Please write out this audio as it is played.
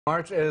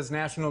March is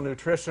National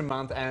Nutrition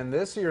Month, and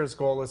this year's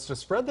goal is to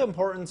spread the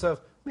importance of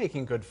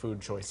making good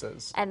food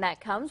choices. And that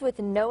comes with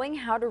knowing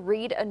how to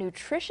read a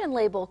nutrition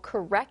label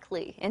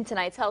correctly. In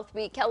tonight's Health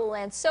Beat,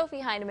 KELOLAND's Sophie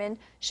Heineman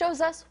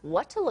shows us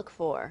what to look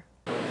for.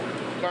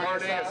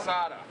 Carne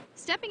asada.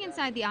 Stepping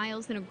inside the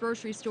aisles in a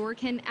grocery store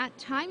can at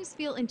times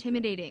feel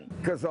intimidating.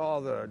 Because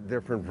all the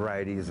different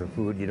varieties of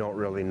food, you don't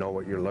really know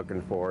what you're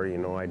looking for. You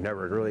know, I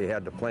never really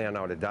had to plan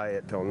out a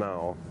diet till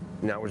now.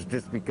 And that was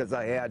just because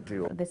I had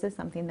to. This is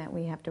something that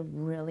we have to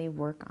really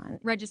work on.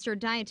 Registered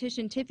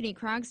dietitian Tiffany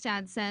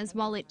Krogstad says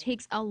while it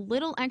takes a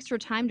little extra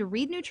time to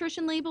read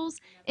nutrition labels,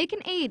 it can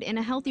aid in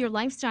a healthier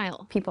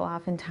lifestyle. People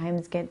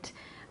oftentimes get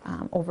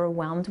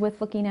overwhelmed with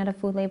looking at a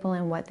food label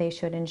and what they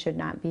should and should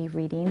not be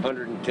reading.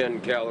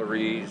 110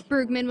 calories.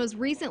 Bergman was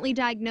recently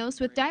diagnosed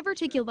with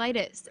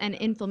diverticulitis, an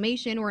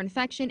inflammation or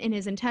infection in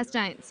his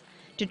intestines.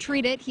 To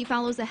treat it, he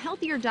follows a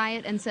healthier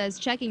diet and says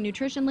checking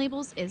nutrition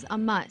labels is a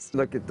must.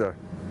 Look at the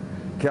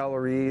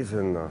calories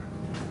and the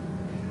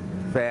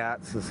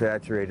fats, the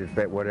saturated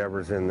fat,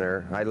 whatever's in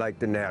there. I like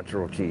the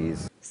natural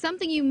cheese.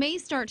 Something you may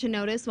start to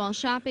notice while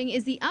shopping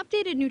is the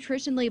updated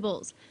nutrition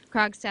labels.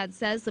 Krogstad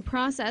says the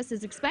process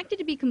is expected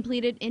to be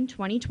completed in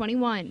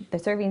 2021. The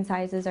serving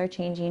sizes are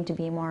changing to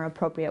be more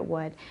appropriate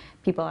what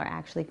people are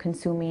actually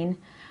consuming.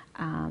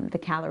 The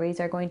calories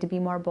are going to be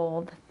more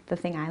bold. The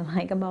thing I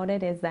like about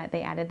it is that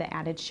they added the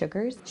added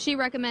sugars. She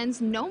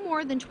recommends no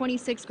more than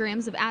 26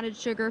 grams of added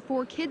sugar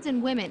for kids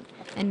and women,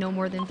 and no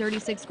more than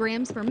 36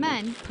 grams for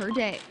men per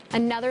day.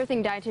 Another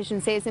thing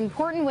dietitians say is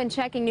important when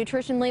checking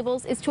nutrition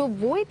labels is to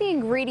avoid the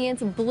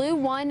ingredients Blue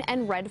 1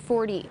 and Red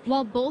 40.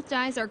 While both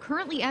dyes are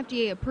currently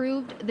FDA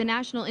approved, the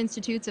National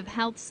Institutes of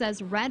Health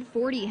says Red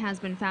 40 has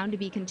been found to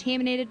be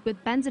contaminated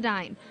with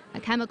benzodiazepine, a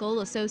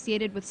chemical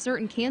associated with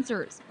certain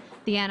cancers.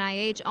 The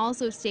NIH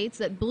also states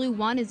that Blue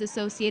 1 is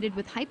associated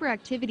with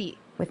hyperactivity.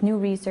 With new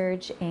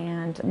research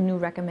and new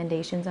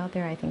recommendations out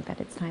there, I think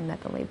that it's time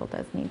that the label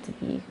does need to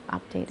be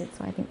updated,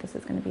 so I think this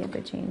is going to be a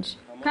good change.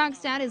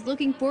 Krogstad is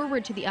looking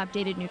forward to the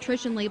updated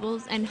nutrition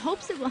labels and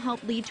hopes it will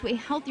help lead to a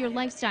healthier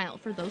lifestyle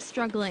for those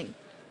struggling.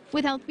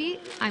 With Health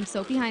Beat, I'm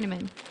Sophie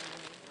Heineman.